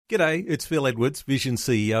G'day, it's Phil Edwards, Vision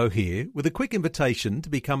CEO here, with a quick invitation to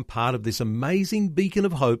become part of this amazing beacon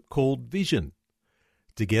of hope called Vision.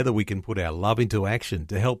 Together we can put our love into action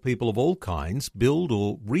to help people of all kinds build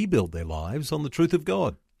or rebuild their lives on the truth of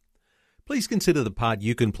God. Please consider the part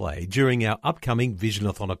you can play during our upcoming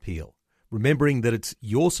Visionathon appeal, remembering that it's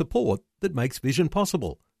your support that makes Vision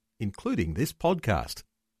possible, including this podcast.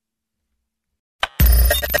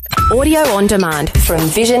 Audio on demand from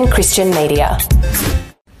Vision Christian Media.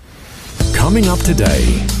 Coming up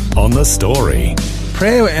today on The Story.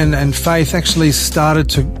 Prayer and faith actually started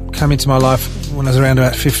to come into my life when I was around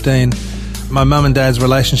about 15. My mum and dad's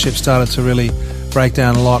relationship started to really break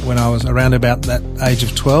down a lot when I was around about that age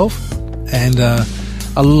of 12. And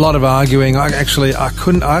a lot of arguing. I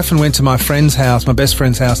often went to my friend's house, my best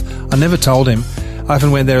friend's house. I never told him. I often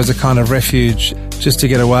went there as a kind of refuge just to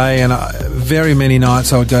get away. And very many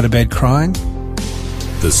nights I would go to bed crying.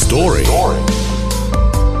 The Story.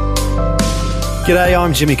 G'day,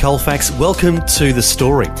 I'm Jimmy Colfax. Welcome to The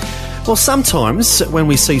Story. Well, sometimes when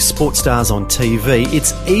we see sports stars on TV,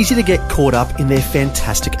 it's easy to get caught up in their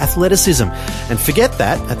fantastic athleticism and forget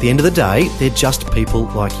that, at the end of the day, they're just people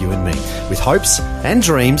like you and me, with hopes and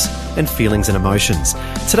dreams and feelings and emotions.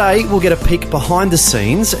 Today, we'll get a peek behind the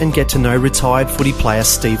scenes and get to know retired footy player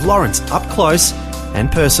Steve Lawrence up close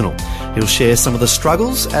and personal. He'll share some of the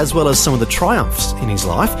struggles as well as some of the triumphs in his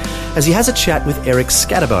life as he has a chat with Eric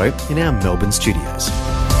Scatterbo in our Melbourne studios.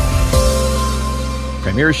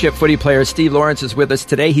 Premiership footy player Steve Lawrence is with us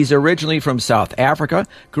today. He's originally from South Africa,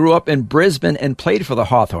 grew up in Brisbane, and played for the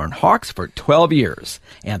Hawthorn Hawks for 12 years.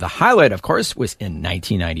 And the highlight, of course, was in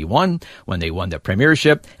 1991 when they won the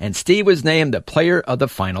Premiership, and Steve was named the player of the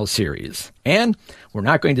final series. And we're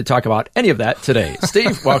not going to talk about any of that today.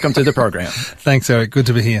 Steve, welcome to the program. Thanks, Eric. Good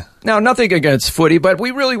to be here. Now, nothing against footy, but we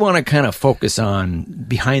really want to kind of focus on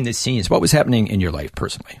behind the scenes. What was happening in your life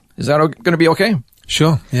personally? Is that going to be okay?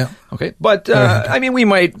 Sure, yeah. Okay, but we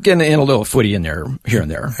might get in a little footy in there, here and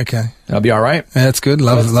there. Okay. That'll be all right? Yeah, that's good.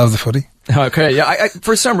 Love the footy. Okay, yeah, I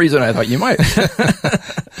for some reason I thought you might.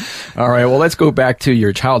 All right, well, let's go back to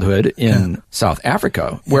your childhood in South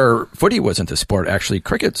Africa, where footy wasn't the sport. Actually,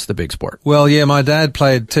 cricket's the big sport. Well, yeah, my dad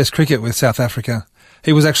played Test cricket with South Africa.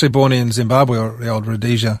 He was actually born in Zimbabwe, or the old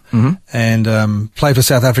Rhodesia, and played for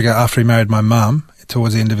South Africa after he married my mum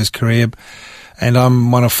towards the end of his career. And I'm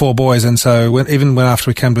one of four boys, and so after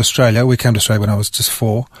we came to Australia when I was just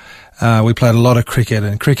 4, we played a lot of cricket,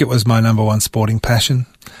 and cricket was my number one sporting passion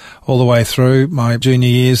all the way through my junior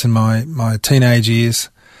years and my teenage years.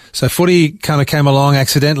 So footy kind of came along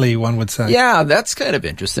accidentally, one would say. Yeah, that's kind of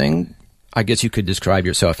interesting. I guess you could describe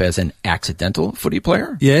yourself as an accidental footy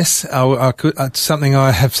player? Yes, I could. It's something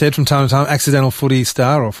I have said from time to time, accidental footy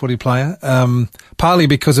star or footy player, partly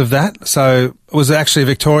because of that. So it was actually a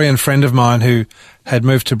Victorian friend of mine who had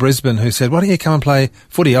moved to Brisbane who said, why don't you come and play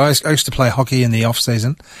footy? I used to play hockey in the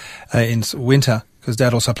off-season, in winter, because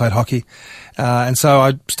Dad also played hockey. And so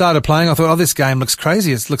I started playing. I thought, this game looks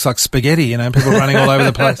crazy. It looks like spaghetti, people running all over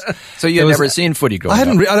the place. So you had never seen footy growing up?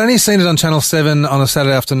 I'd only seen it on Channel 7 on a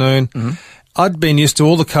Saturday afternoon. Mm-hmm. I'd been used to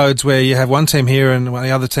all the codes where you have one team here and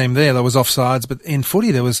the other team there. There was offsides, but in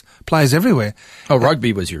footy there was players everywhere. Oh,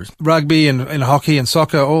 rugby was yours. Rugby and hockey and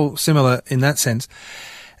soccer, all similar in that sense.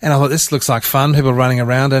 And I thought, this looks like fun, people running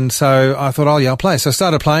around. And so I thought, I'll play. So I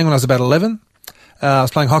started playing when I was about 11. I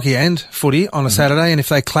was playing hockey and footy on a Saturday, and if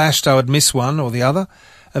they clashed, I would miss one or the other.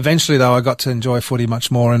 Eventually, though, I got to enjoy footy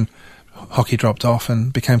much more, and hockey dropped off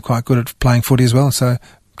and became quite good at playing footy as well, so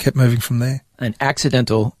kept moving from there. An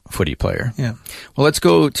accidental footy player. Yeah. Well, let's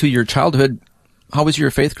go to your childhood. How was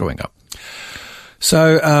your faith growing up?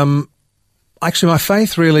 So, actually, my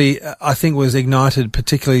faith really, I think, was ignited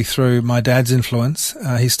particularly through my dad's influence.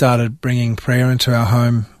 He started bringing prayer into our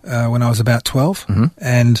home when I was about 12,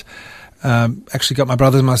 and actually got my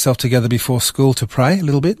brothers and myself together before school to pray a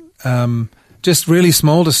little bit. Just really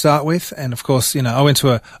small to start with. And of course, I went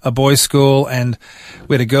to a boys' school, and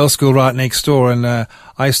we had a girls' school right next door. And I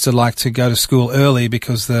used to like to go to school early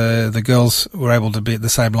because the girls were able to be at the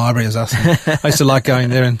same library as us. I used to like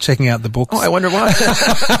going there and checking out the books. Oh, I wonder why.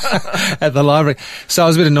 At the library. So I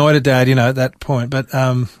was a bit annoyed at Dad, at that point. But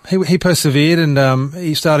he persevered, and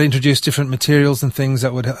he started to introduce different materials and things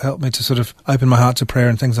that would help me to sort of open my heart to prayer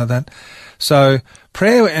and things like that. So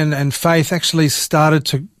prayer and faith actually started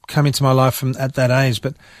to come into my life at that age,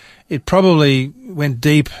 but it probably went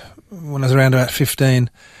deep when I was around about 15.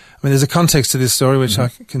 There's a context to this story, which I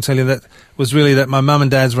can tell you that was really that my mum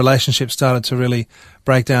and dad's relationship started to really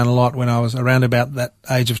break down a lot when I was around about that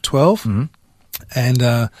age of 12. And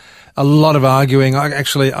a lot of arguing. I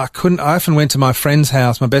often went to my friend's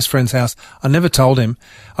house, my best friend's house. I never told him.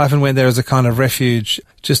 I often went there as a kind of refuge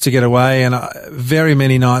just to get away. And very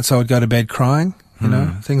many nights I would go to bed crying, you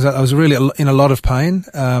know, things like that. I was really in a lot of pain.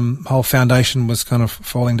 Whole foundation was kind of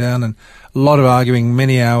falling down, and a lot of arguing,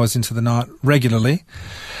 many hours into the night regularly.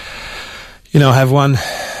 You know, I have one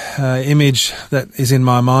image that is in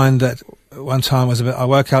my mind that one time I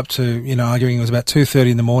woke up to, you know, arguing. It was about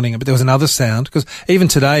 2:30 in the morning, but there was another sound, because even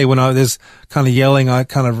today when there's kind of yelling, I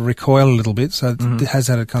kind of recoil a little bit. So it has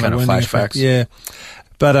had a kind of wounding effect. Yeah.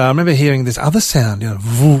 But I remember hearing this other sound, you know,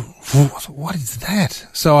 voo, voo. I thought, what is that?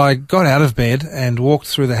 So I got out of bed and walked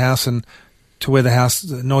through the house and to where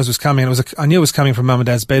the noise was coming. I knew it was coming from Mum and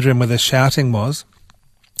Dad's bedroom where the shouting was.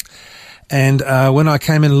 And when I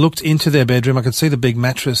came in and looked into their bedroom, I could see the big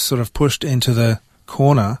mattress sort of pushed into the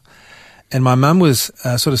corner. And my mum was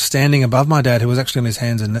sort of standing above my dad, who was actually on his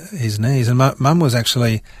hands and his knees. And my mum was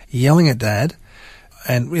actually yelling at Dad.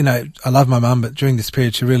 And, you know, I love my mum, but during this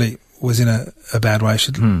period she really was in a bad way.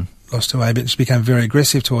 She'd lost her way, but she became very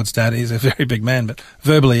aggressive towards Dad. He's a very big man, but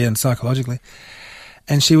verbally and psychologically.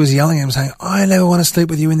 And she was yelling at him, saying, I never want to sleep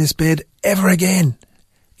with you in this bed ever again.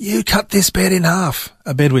 You cut this bed in half.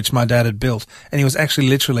 A bed which my dad had built. And he was actually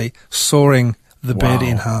literally sawing the bed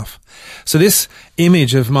in half. So this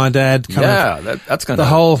image of my dad that's kind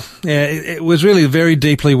of... it was really a very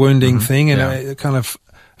deeply wounding thing, and it kind of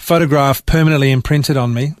photograph permanently imprinted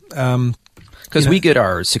on me. Because we get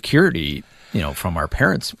our security, you know, from our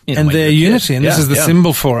parents. And their unity, and this is the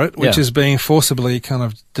symbol for it, which is being forcibly kind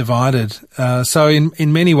of divided. So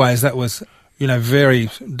in many ways that was, you know, very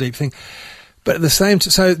deep thing. But at the same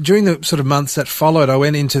time, so during the sort of months that followed, I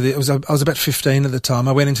went into I was about 15 at the time.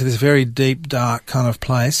 I went into this very deep, dark kind of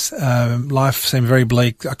place. Life seemed very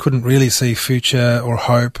bleak. I couldn't really see future or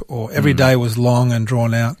hope, or every day was long and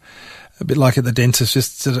drawn out. A bit like at the dentist,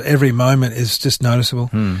 just sort of every moment is just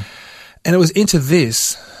noticeable. And it was into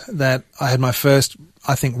this that I had my first,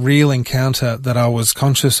 I think, real encounter that I was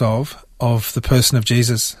conscious of the person of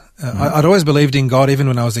Jesus. I'd always believed in God, even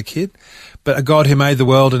when I was a kid, but a God who made the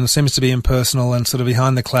world and seems to be impersonal and sort of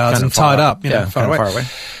behind the clouds kind and tied up, you know, far away.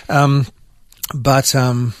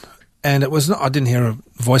 And it was not, I didn't hear a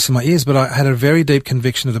voice in my ears, but I had a very deep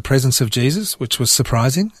conviction of the presence of Jesus, which was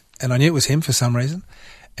surprising. And I knew it was him for some reason.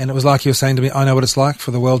 And it was like he was saying to me, I know what it's like for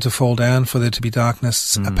the world to fall down, for there to be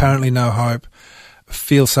darkness, apparently no hope,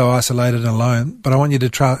 feel so isolated and alone. But I want you to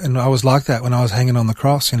try, and I was like that when I was hanging on the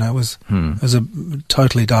cross, you know, it was a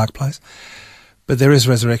totally dark place. But there is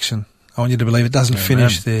resurrection. I want you to believe it doesn't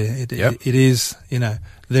finish there. It is, you know,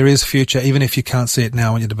 there is future. Even if you can't see it now,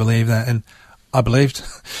 I want you to believe that. And I believed.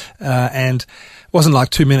 And it wasn't like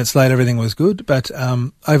 2 minutes later everything was good. But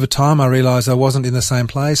over time I realised I wasn't in the same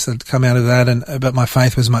place. I'd come out of that, but my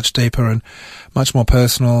faith was much deeper and much more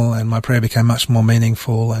personal, and my prayer became much more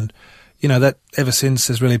meaningful. And, you know, that ever since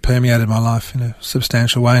has really permeated my life in a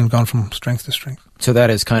substantial way and gone from strength to strength. So that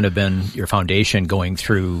has kind of been your foundation going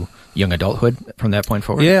through young adulthood from that point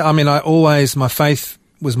forward? Yeah, I mean, my faith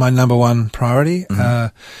was my number one priority.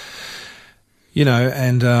 You know,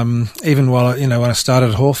 and even while, you know, when I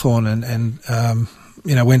started at Hawthorn and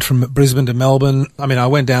you know, went from Brisbane to Melbourne, I mean, I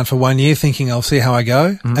went down for 1 year thinking I'll see how I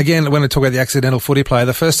go. Again, when I talk about the accidental footy player,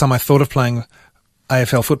 the first time I thought of playing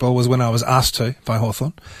AFL football was when I was asked to by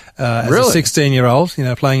Hawthorn. As a 16-year-old, you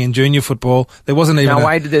know, playing in junior football. There wasn't even Now,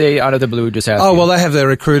 why did they, out of the blue, just ask you? Well, they have their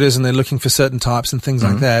recruiters and they're looking for certain types and things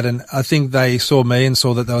like that. And I think they saw me and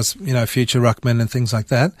saw that there was, you know, future ruckman and things like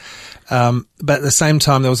that. But at the same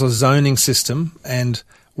time, there was a zoning system. And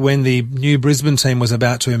when the new Brisbane team was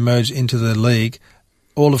about to emerge into the league,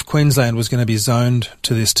 all of Queensland was going to be zoned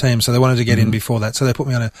to this team. So they wanted to get in before that. So they put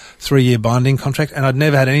me on a 3-year binding contract, and I'd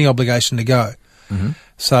never had any obligation to go.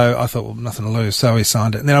 So I thought, well, nothing to lose. So we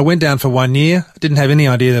signed it. And then I went down for 1 year. I didn't have any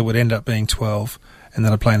idea that it would end up being 12 and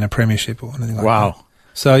that I'd play in a premiership or anything like that. Wow.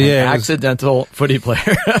 So, yeah. An accidental footy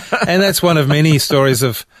player. And that's one of many stories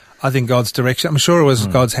of, I think, God's direction. I'm sure it was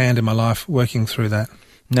God's hand in my life working through that.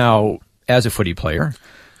 Now, as a footy player,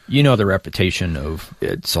 you know the reputation of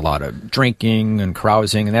it's a lot of drinking and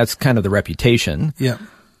carousing, and that's kind of the reputation. Yeah.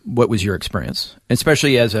 What was your experience,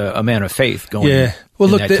 especially as a man of faith going? Yeah. Well,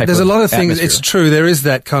 look, there's a lot of things. It's true. There is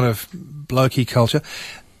that kind of blokey culture.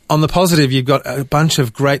 On the positive, you've got a bunch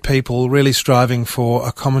of great people really striving for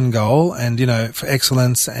a common goal and, you know, for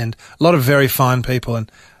excellence, and a lot of very fine people.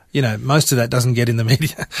 And, you know, most of that doesn't get in the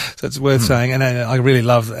media. So it's worth saying. And I really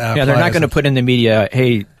love our they're not going to put in the media,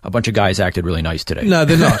 hey, a bunch of guys acted really nice today. No,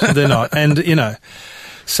 they're not. They're not. And, you know,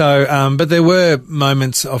 So, but there were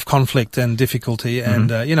moments of conflict and difficulty,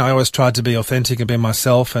 and I always tried to be authentic and be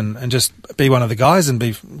myself, and just be one of the guys and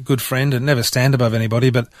be a good friend and never stand above anybody,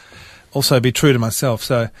 but also be true to myself.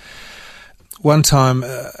 So, one time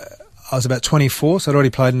I was about 24, so I'd already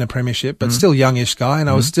played in the Premiership, but still youngish guy, and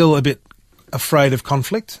I was still a bit afraid of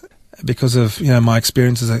conflict because of my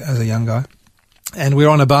experience as a young guy. And we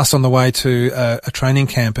were on a bus on the way to a training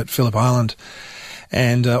camp at Phillip Island.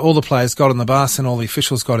 And all the players got on the bus and all the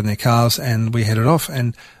officials got in their cars and we headed off.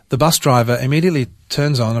 And the bus driver immediately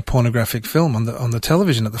turns on a pornographic film on the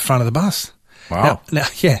television at the front of the bus. Wow. Now,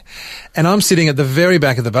 yeah. And I'm sitting at the very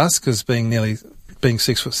back of the bus because being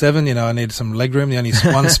 6'7", I needed some leg room. The only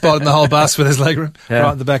one spot in the whole bus where there's leg room,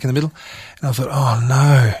 right at the back in the middle. And I thought, oh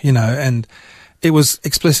no, and it was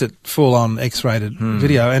explicit, full-on X-rated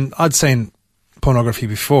video. And I'd seen pornography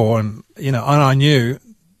before and, and I knew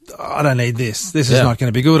I don't need this. This is not going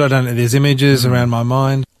to be good. I don't need these images around my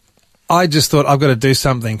mind. I just thought I've got to do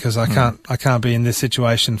something because I can't be in this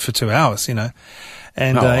situation for 2 hours,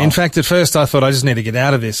 And in fact, at first I thought I just need to get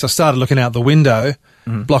out of this. I started looking out the window,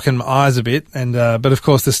 blocking my eyes a bit, and but of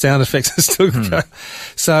course the sound effects are still going.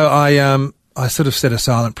 So I sort of said a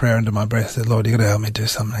silent prayer under my breath. Said, Lord, you got to help me do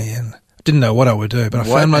something here. And I didn't know what I would do, but I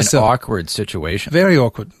found myself an awkward situation. Very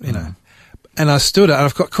awkward, And I stood up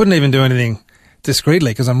and I couldn't even do anything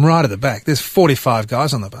discreetly because I'm right at the back. There's 45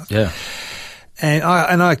 guys on the bus. Yeah. And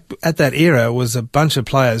I at that era was a bunch of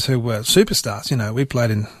players who were superstars. We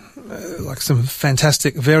played in like some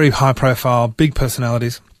fantastic, very high profile, big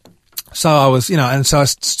personalities. So I was, and so I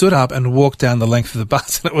stood up and walked down the length of the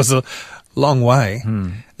bus and it was a long way.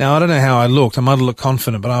 Now I don't know how I looked. I might have looked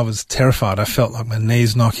confident, but I was terrified. I felt like my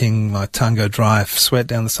knees knocking, my tongue go dry, sweat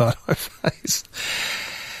down the side of my face.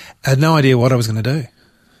 I had no idea what I was going to do.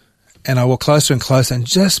 And I walked closer and closer, and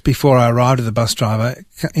just before I arrived at the bus driver,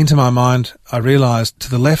 into my mind, I realised to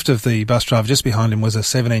the left of the bus driver, just behind him, was a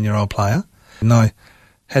 17-year-old player. And I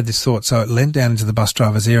had this thought, so it leant down into the bus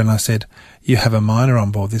driver's ear and I said, you have a minor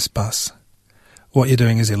on board this bus. What you're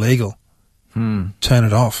doing is illegal. Turn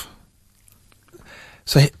it off.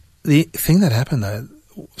 So the thing that happened, though,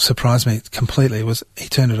 surprised me completely, was he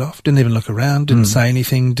turned it off, didn't even look around, didn't say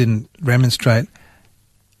anything, didn't remonstrate.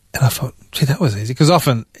 And I thought, gee, that was easy. Because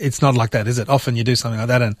often it's not like that, is it? Often you do something like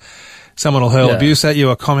that and someone will hurl abuse at you,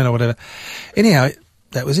 a comment or whatever. Anyhow,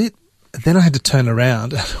 that was it. Then I had to turn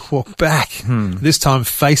around and walk back, this time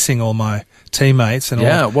facing all my teammates. And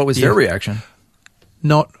what was their reaction?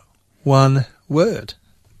 Not one word.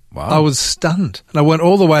 Wow. I was stunned. And I went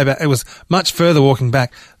all the way back. It was much further walking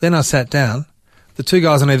back. Then I sat down. The two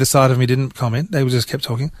guys on either side of me didn't comment. They just kept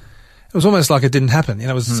talking. It was almost like it didn't happen.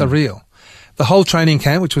 It was surreal. The whole training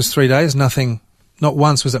camp, which was 3 days, not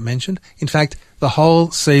once was it mentioned. In fact, the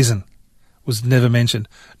whole season was never mentioned,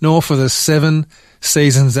 nor for the 7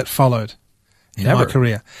 seasons that followed in my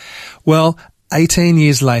career. Well, 18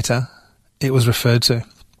 years later, it was referred to.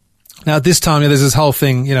 Now, at this time, there's this whole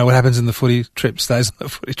thing, what happens in the footy trip stays on the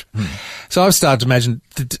footy trip. So I've started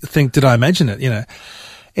to think, did I imagine it,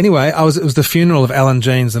 Anyway, it was the funeral of Alan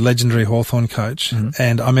Jeans, the legendary Hawthorn coach,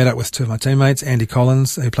 and I met up with 2 of my teammates, Andy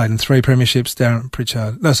Collins, who played in 3 premierships,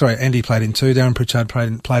 Andy played in 2, Darren Pritchard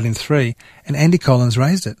played in 3, and Andy Collins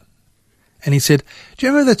raised it. And he said, do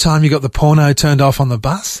you remember the time you got the porno turned off on the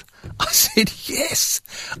bus? I said, yes,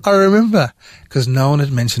 I remember, because no one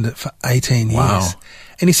had mentioned it for 18 years. Wow.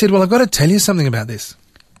 And he said, well, I've got to tell you something about this.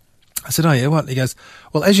 I said, oh yeah, what? He goes,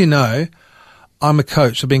 well, as you know, I'm a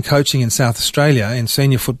coach. I've been coaching in South Australia in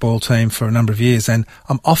senior football team for a number of years, and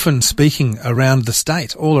I'm often speaking around the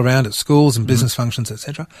state, all around at schools and business functions,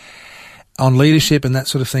 etc., on leadership and that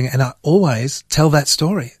sort of thing, and I always tell that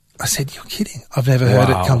story. I said, you're kidding. I've never heard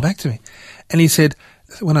it come back to me. And he said,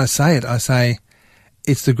 when I say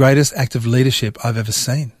it's the greatest act of leadership I've ever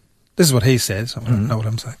seen. This is what he said, so I don't know what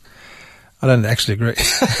I'm saying. I don't actually agree.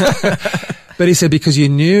 But he said, because you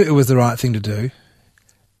knew it was the right thing to do,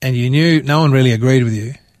 and you knew no one really agreed with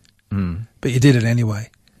you, but you did it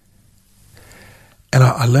anyway. And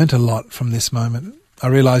I learnt a lot from this moment. I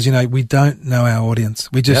realised, we don't know our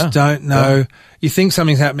audience. We just don't know. Yeah. You think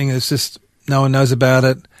something's happening, it's just no one knows about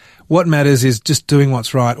it. What matters is just doing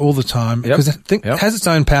what's right all the time, because I think it has its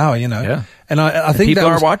own power, Yeah. And I think people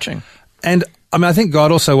are watching. And I think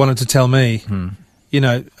God also wanted to tell me,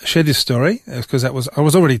 share this story, because I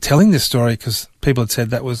was already telling this story because people had said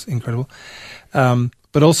that was incredible.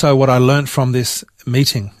 But also what I learnt from this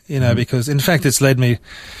meeting, because in fact it's led me,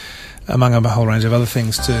 among a whole range of other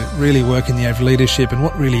things, to really work in the area of leadership and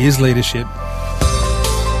what really is leadership.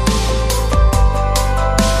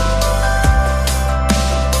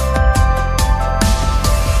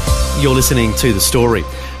 You're listening to The Story.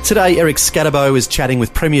 Today, Eric Scatterbo is chatting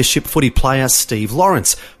with Premiership Footy player Steve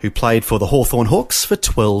Lawrence, who played for the Hawthorn Hawks for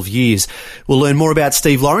 12 years. We'll learn more about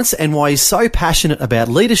Steve Lawrence and why he's so passionate about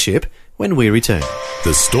leadership when we return.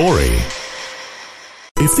 The Story.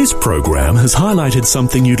 If this program has highlighted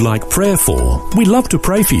something you'd like prayer for, we'd love to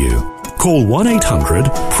pray for you. Call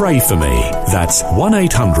 1-800-PRAY-FOR-ME. That's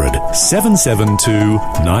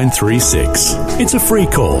 1-800-772-936. It's a free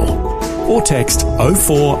call. Or text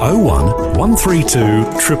 0401 132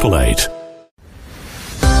 888.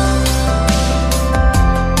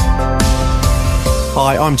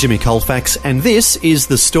 Hi, I'm Jimmy Colfax, and this is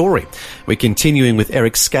The Story. We're continuing with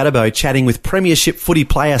Eric Scatterbo chatting with Premiership Footy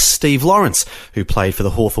player Steve Lawrence, who played for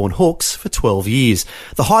the Hawthorn Hawks for 12 years.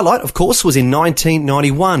 The highlight, of course, was in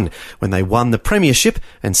 1991, when they won the Premiership,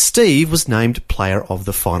 and Steve was named Player of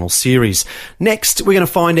the Final Series. Next, we're going to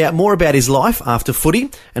find out more about his life after footy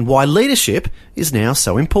and why leadership is now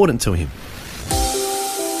so important to him.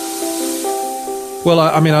 Well,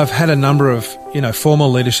 I've had a number of,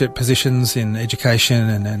 formal leadership positions in education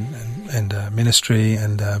and ministry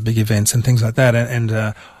and big events and things like that.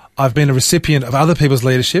 And I've been a recipient of other people's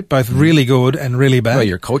leadership, both really good and really bad. Well,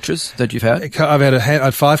 your coaches that you've had? I've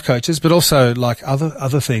had 5 coaches, but also like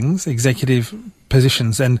other things, executive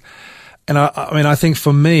positions. And I think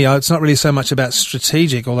for me, it's not really so much about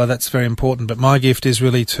strategic, although that's very important, but my gift is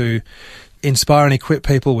really to inspire and equip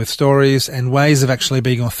people with stories and ways of actually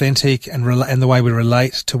being authentic and the way we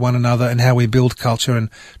relate to one another and how we build culture and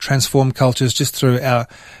transform cultures just through our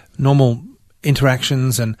normal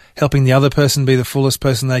interactions and helping the other person be the fullest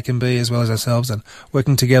person they can be as well as ourselves and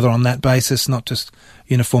working together on that basis, not just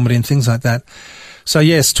uniformity and things like that. So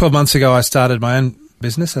yes, 12 months ago I started my own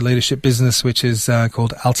business, a leadership business, which is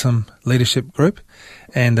called Ultim Leadership Group.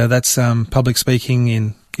 And that's public speaking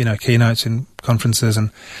in, keynotes in conferences and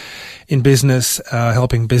in business,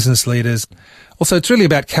 helping business leaders. Also, it's really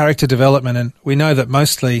about character development, and we know that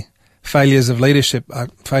mostly failures of leadership are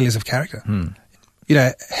failures of character.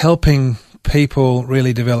 Helping people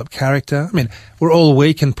really develop character. I mean, we're all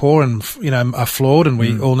weak and poor and, are flawed, and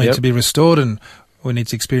we all need to be restored, and we need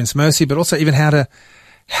to experience mercy, but also even how to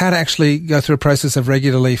actually go through a process of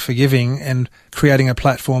regularly forgiving and creating a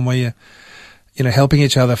platform where you're, helping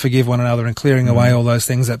each other forgive one another and clearing away all those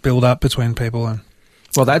things that build up between people. And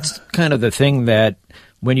well, that's kind of the thing that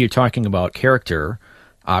when you're talking about character,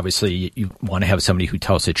 obviously you want to have somebody who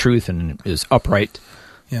tells the truth and is upright.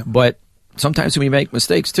 Yeah. But sometimes we make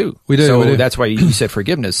mistakes too. We do. So that's why you said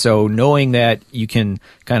forgiveness. So knowing that you can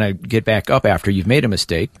kind of get back up after you've made a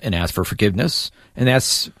mistake and ask for forgiveness. And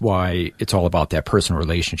that's why it's all about that personal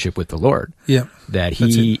relationship with the Lord. Yeah. That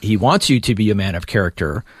he wants you to be a man of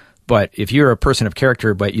character. But if you're a person of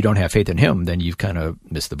character, but you don't have faith in him, then you've kind of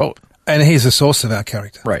missed the boat. And he's the source of our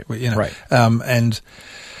character. Right. Right. And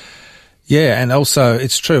also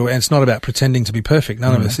it's true. And it's not about pretending to be perfect.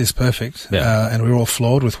 None of us is perfect. Yeah. And we're all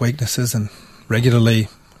flawed with weaknesses and regularly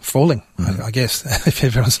falling, I guess, if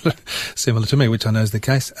everyone's similar to me, which I know is the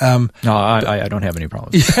case. No, I don't have any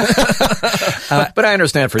problems. But I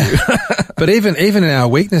understand for you. But even in our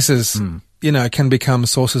weaknesses, can become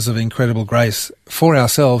sources of incredible grace for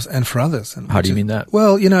ourselves and for others. And how do you mean that?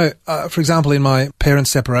 Well, for example, in my parents'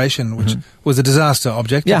 separation, which was a disaster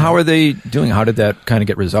objectively. Yeah, how are they doing? How did that kind of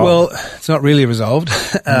get resolved? Well, it's not really resolved,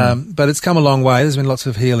 but it's come a long way. There's been lots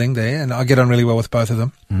of healing there, and I get on really well with both of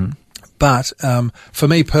them. But for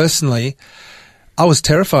me personally, I was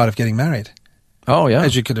terrified of getting married. Oh, yeah.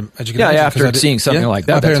 As you could imagine. After seeing something like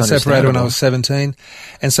that, my parents separated when I was 17.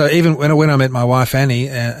 And so even when I met my wife, Annie,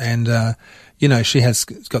 and she has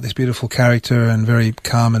got this beautiful character and very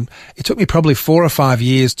calm, and it took me probably 4 or 5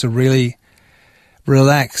 years to really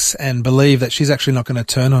relax and believe that she's actually not going to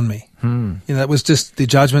turn on me. It was just the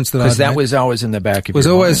judgments that I because that was always in the back of your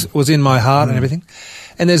mind. Was in my heart and everything.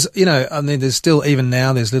 And there's, there's still, even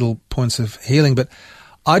now, there's little points of healing, but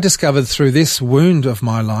I discovered through this wound of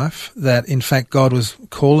my life that, in fact, God was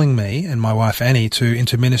calling me and my wife Annie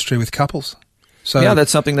into ministry with couples. So yeah,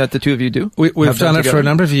 that's something that the two of you do. We've done it for a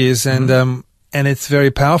number of years, and it's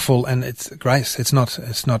very powerful, and it's grace. It's not.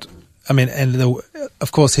 I mean,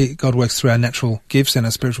 of course, God works through our natural gifts and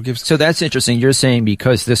our spiritual gifts. So that's interesting. You're saying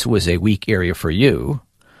because this was a weak area for you,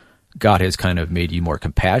 God has kind of made you more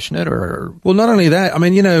compassionate, or? Well, not only that. I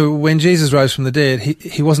mean, when Jesus rose from the dead,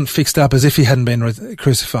 he wasn't fixed up as if he hadn't been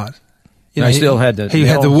crucified. He still had he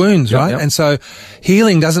had the wounds, right? Yep. And so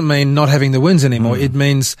healing doesn't mean not having the wounds anymore. It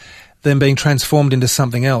means them being transformed into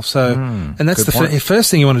something else. So, and that's the first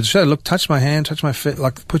thing you wanted to show. Look, touch my hand, touch my feet,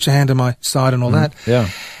 like put your hand on my side and all that. Yeah.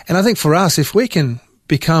 And I think for us, if we can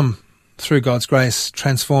become, through God's grace,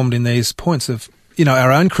 transformed in these points of,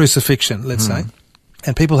 our own crucifixion, let's say,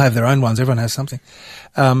 And people have their own ones. Everyone has something.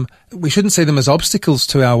 We shouldn't see them as obstacles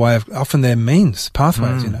to our way of, often they're means,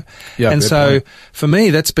 pathways, you know. Yeah, and good so point. for me,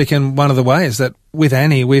 that's become one of the ways that with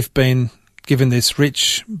Annie, we've been given this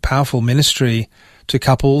rich, powerful ministry to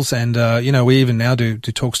couples. And, you know, we even now do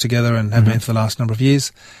talks together and have been for the last number of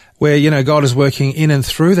years where, you know, God is working in and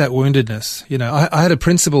through that woundedness. You know, I had a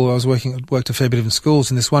principal, worked a fair bit in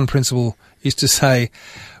schools, and this one principal used to say,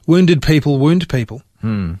 wounded people wound people.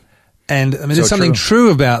 And I mean, there's something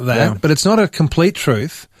true about that, but it's not a complete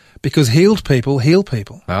truth because healed people heal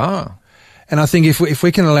people. Ah. And I think if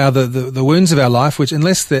we can allow the wounds of our life, which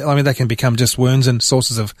unless they can become just wounds and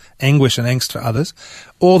sources of anguish and angst for others,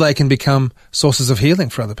 or they can become sources of healing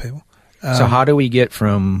for other people. So how do we get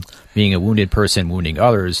from being a wounded person wounding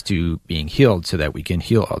others to being healed so that we can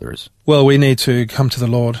heal others? Well, we need to come to the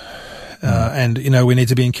Lord. And, you know, we need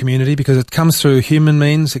to be in community because it comes through human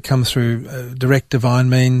means. It comes through direct divine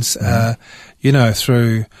means, you know,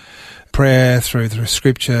 through prayer, through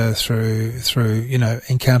scripture, through, you know,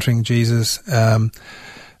 encountering Jesus,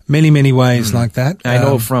 many, many ways like that. I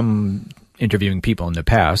know from interviewing people in the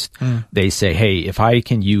past, they say, hey, if I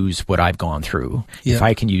can use what I've gone through, if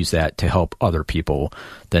I can use that to help other people,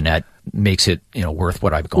 then that makes it, you know, worth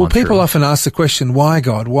what I've gone through. Well, people often ask the question, why,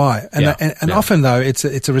 God, why? And often, though, it's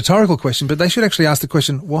a rhetorical question, but they should actually ask the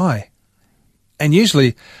question, why? And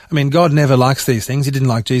usually, I mean, God never likes these things. He didn't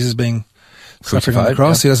like Jesus being suffering on the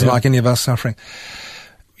cross. He doesn't like any of us suffering.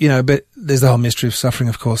 You know, but there's the whole mystery of suffering,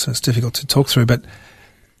 of course, and it's difficult to talk through, but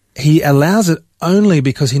he allows it only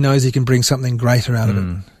because he knows he can bring something greater out of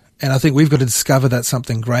it. And I think we've got to discover that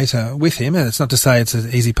something greater with him. And it's not to say it's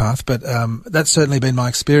an easy path, but that's certainly been my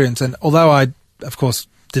experience. And although I, of course,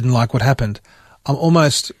 didn't like what happened, I'm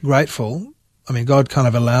almost grateful. I mean, God kind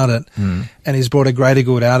of allowed it, and he's brought a greater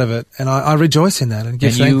good out of it. And I rejoice in that and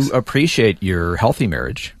give thanks. You appreciate your healthy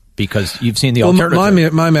marriage because you've seen the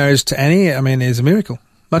alternative. My marriage to Annie, I mean, is a miracle.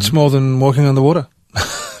 Much more than walking on the water.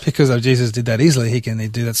 Because Jesus did that easily, he can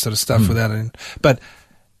do that sort of stuff without it. But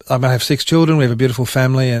I have 6 children. We have a beautiful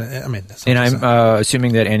family, and I mean. And I'm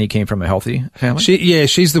assuming that Annie came from a healthy family.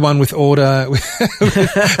 She's the one with order, with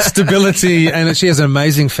stability, and she has an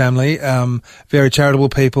amazing family. Very charitable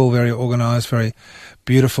people, very organised, very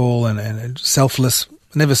beautiful, and selfless.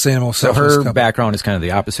 Never seen a more selfless couple. Background is kind of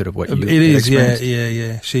the opposite of what you. It is,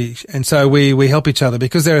 yeah. And so we help each other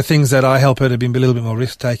because there are things that I help her to be a little bit more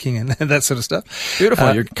risk taking and that sort of stuff.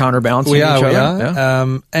 Beautiful. You're counterbalancing each other. We are.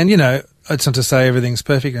 Yeah. And you know, it's not to say everything's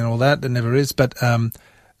perfect and all that. It never is. But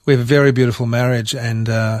we have a very beautiful marriage, and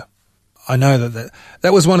I know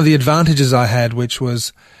that was one of the advantages I had, which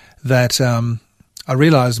was that I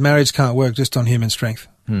realised marriage can't work just on human strength.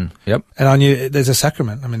 Yep. And I knew there's a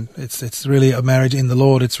sacrament. I mean, it's really a marriage in the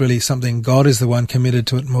Lord. It's really something God is the one committed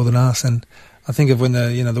to it more than us. And I think of when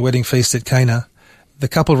the wedding feast at Cana, the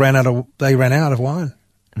couple ran out of wine.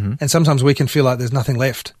 And sometimes we can feel like there's nothing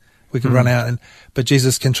left. We can run out, but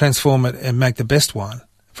Jesus can transform it and make the best wine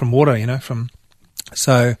from water. You know,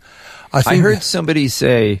 so I think I heard somebody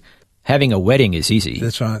say having a wedding is easy.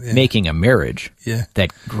 That's right. Yeah. Making a marriage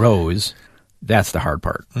that grows. That's the hard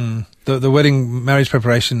part. The wedding marriage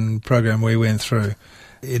preparation program we went through,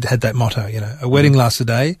 it had that motto, you know, a wedding lasts a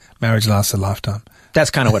day, marriage lasts a lifetime.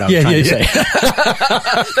 That's kind of what I was trying to say.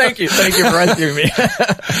 Thank you for rescuing me.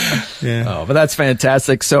 Oh, but that's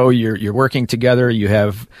fantastic. So you're working together. You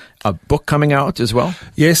have a book coming out as well?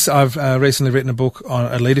 Yes, I've recently written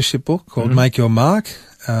a leadership book called Make Your Mark,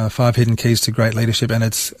 5 Hidden Keys to Great Leadership, and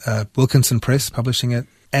it's Wilkinson Press publishing it.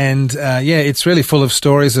 And, it's really full of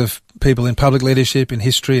stories of people in public leadership, in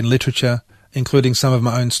history and literature, including some of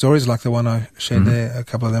my own stories, like the one I shared there, a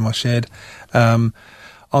couple of them I shared, on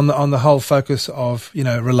the whole focus of, you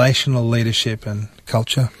know, relational leadership and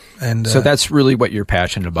culture. And so that's really what you're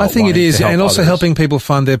passionate about. I think it is, and also others. Helping people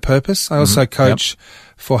find their purpose. I also coach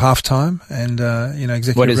for Halftime and,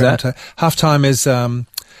 executive. What is that? Halftime is,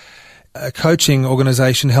 a coaching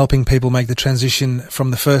organisation helping people make the transition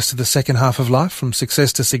from the first to the second half of life, from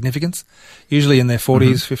success to significance, usually in their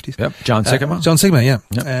 40s, 50s. Yep. John Sigma. John Sigma,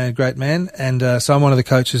 yeah. Great man. And so I'm one of the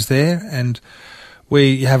coaches there, and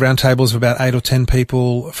we have roundtables of about 8 or 10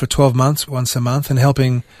 people for 12 months, once a month, and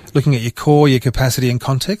looking at your core, your capacity and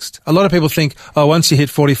context. A lot of people think, once you hit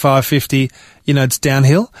 45, 50, you know, it's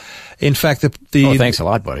downhill. In fact, thanks a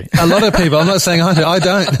lot, buddy. A lot of people, I'm not saying I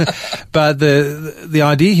don't, but the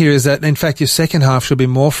idea here is that, in fact, your second half should be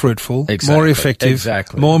more fruitful, more effective,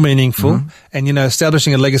 more meaningful, and, you know,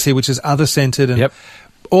 establishing a legacy which is other-centered, and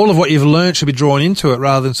all of what you've learned should be drawn into it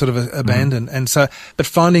rather than sort of abandoned. And so, but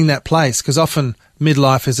finding that place, because often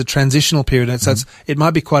midlife is a transitional period, and so it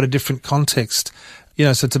might be quite a different context You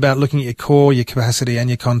know, so it's about looking at your core, your capacity and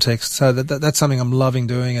your context. So that's something I'm loving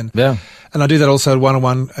doing. And I do that also at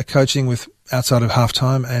one-on-one coaching with outside of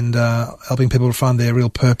halftime and helping people to find their real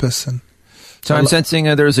purpose. And so I'm sensing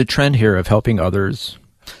there's a trend here of helping others.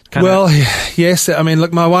 Yes. I mean,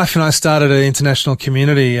 look, my wife and I started an international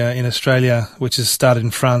community in Australia, which has started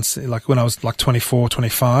in France, like when I was like 24,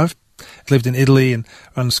 25. I lived in Italy and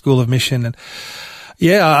run a school of mission. And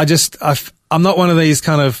I'm not one of these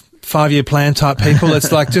kind of 5-year plan type people.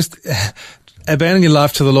 It's like just abandon your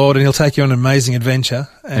life to the Lord and He'll take you on an amazing adventure.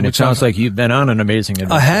 And it sounds like you've been on an amazing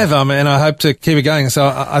adventure. I have, and I hope to keep it going. So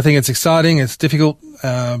I think it's exciting, it's difficult,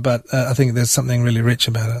 but I think there's something really rich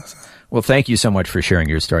about it. So. Well, thank you so much for sharing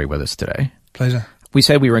your story with us today. Pleasure. We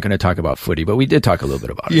said we weren't going to talk about footy, but we did talk a little bit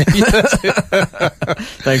about it. Yeah.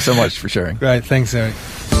 Thanks so much for sharing. Great. Thanks, Eric.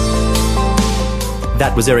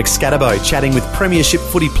 That was Eric Scatterbo chatting with Premiership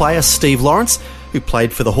Footy player Steve Lawrence, who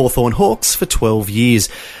played for the Hawthorn Hawks for 12 years.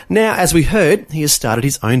 Now, as we heard, he has started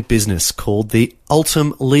his own business called the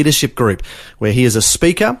Ultim Leadership Group, where he is a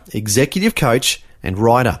speaker, executive coach and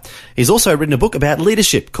writer. He's also written a book about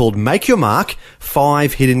leadership called Make Your Mark,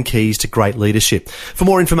 5 Hidden Keys to Great Leadership. For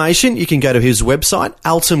more information, you can go to his website,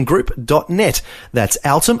 altumgroup.net. That's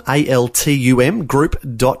Altum, A-L-T-U-M,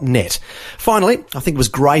 group.net. Finally, I think it was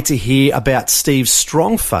great to hear about Steve's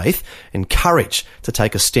strong faith and courage to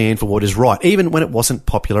take a stand for what is right, even when it wasn't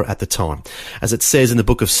popular at the time. As it says in the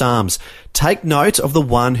book of Psalms, take note of the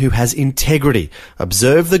one who has integrity.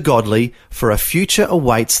 Observe the godly, for a future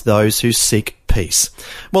awaits those who seek peace.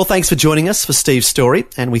 Well, thanks for joining us for Steve's story,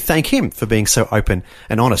 and we thank him for being so open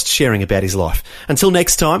and honest, sharing about his life. Until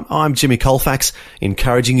next time, I'm Jimmy Colfax,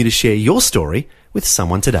 encouraging you to share your story with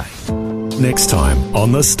someone today. Next time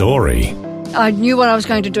on The Story. I knew what I was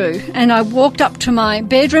going to do, and I walked up to my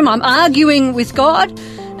bedroom. I'm arguing with God,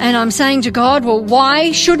 and I'm saying to God, well,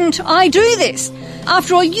 why shouldn't I do this?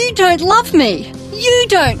 After all, you don't love me. You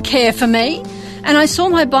don't care for me. And I saw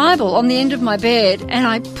my Bible on the end of my bed, and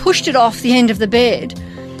I pushed it off the end of the bed.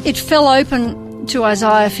 It fell open to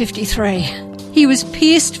Isaiah 53. He was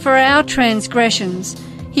pierced for our transgressions.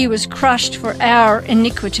 He was crushed for our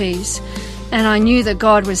iniquities. And I knew that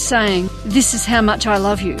God was saying, this is how much I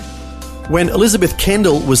love you. When Elizabeth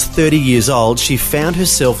Kendall was 30 years old, she found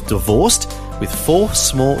herself divorced with 4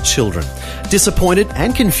 small children. Disappointed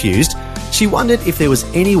and confused, she wondered if there was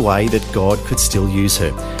any way that God could still use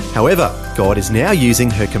her. However, God is now using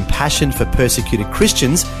her compassion for persecuted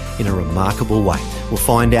Christians in a remarkable way. We'll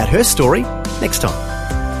find out her story next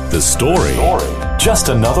time. The Story. Just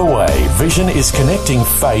another way Vision is connecting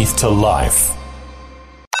faith to life.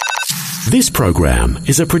 This program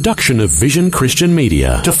is a production of Vision Christian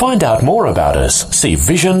Media. To find out more about us, see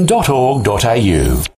vision.org.au.